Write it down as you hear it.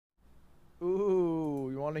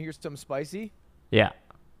Want to hear some spicy? Yeah.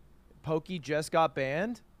 Poki just got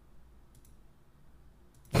banned.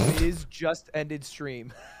 Miz just ended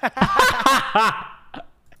stream.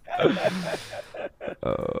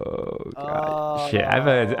 Oh god. Shit. I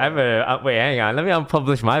better wait, hang on. Let me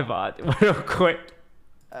unpublish my bot real quick.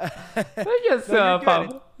 I just No, you're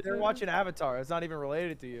good. They're watching Avatar. It's not even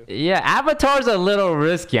related to you. Yeah, Avatar's a little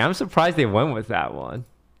risky. I'm surprised they went with that one.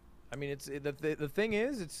 I mean, the thing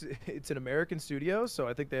is, it's an American studio, so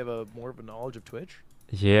I think they have more of a knowledge of Twitch.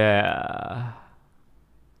 Yeah.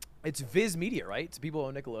 It's Viz Media, right? It's people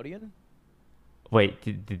on Nickelodeon. Wait,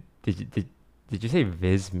 did you say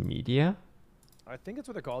Viz Media? I think that's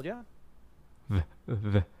what they're called, yeah.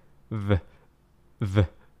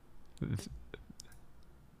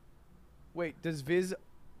 Wait, does Viz?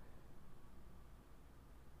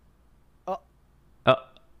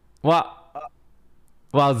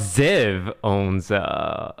 Well, Ziv owns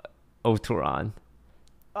Oturan.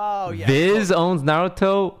 Oh yeah. Viz owns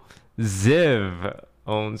Naruto. Ziv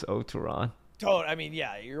owns Oturan. I mean,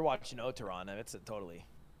 yeah, you're watching Oturan. It's totally.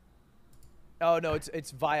 Oh no, it's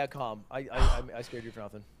Viacom. I scared you for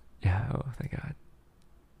nothing. Yeah. Oh, thank God.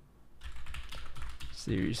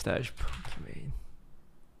 Series stash Pokemon.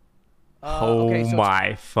 Okay, so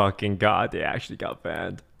my fucking God! They actually got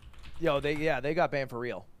banned. Yo, they got banned for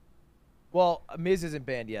real. Well, Miz isn't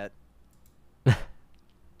banned yet.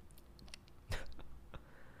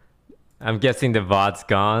 I'm guessing the VOD's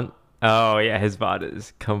gone. Oh yeah, his VOD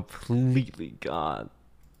is completely gone.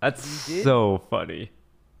 That's so funny.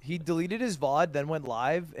 He deleted his VOD, then went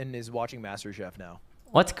live, and is watching MasterChef now.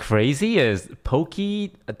 What's crazy is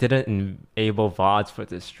Poki didn't enable VODs for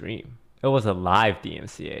this stream. It was a live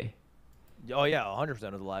DMCA. Oh yeah, 100%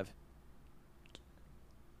 of the live.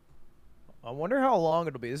 I wonder how long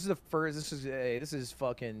it'll be. This is the first. This is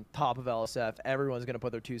fucking top of LSF. Everyone's gonna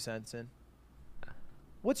put their 2 cents in.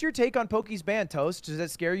 What's your take on Poki's ban, Toast? Does that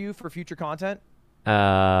scare you for future content?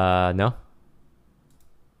 No.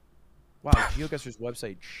 Wow, GeoGuessr's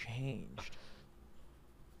website changed.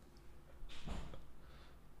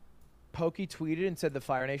 Poki tweeted and said the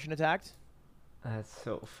Fire Nation attacked. That's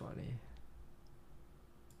so funny.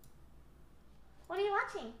 What are you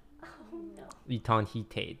watching? Oh no. Iton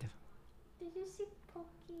Heated. Did you see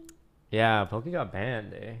Poki? Yeah, Poki got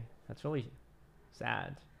banned, eh? That's really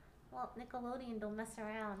sad. Well, Nickelodeon don't mess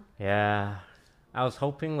around. Yeah. I was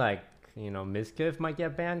hoping, like, you know, Mizkif might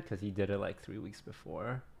get banned because he did it like 3 weeks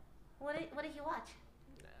before. What did he watch?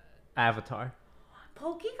 Avatar.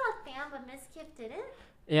 Poki got banned, but Mizkif didn't?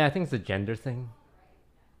 Yeah, I think it's a gender thing.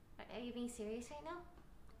 Are you being serious right now?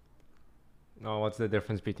 No, what's the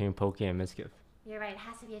difference between Poki and Mizkif? You're right, it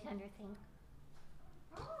has to be a gender thing.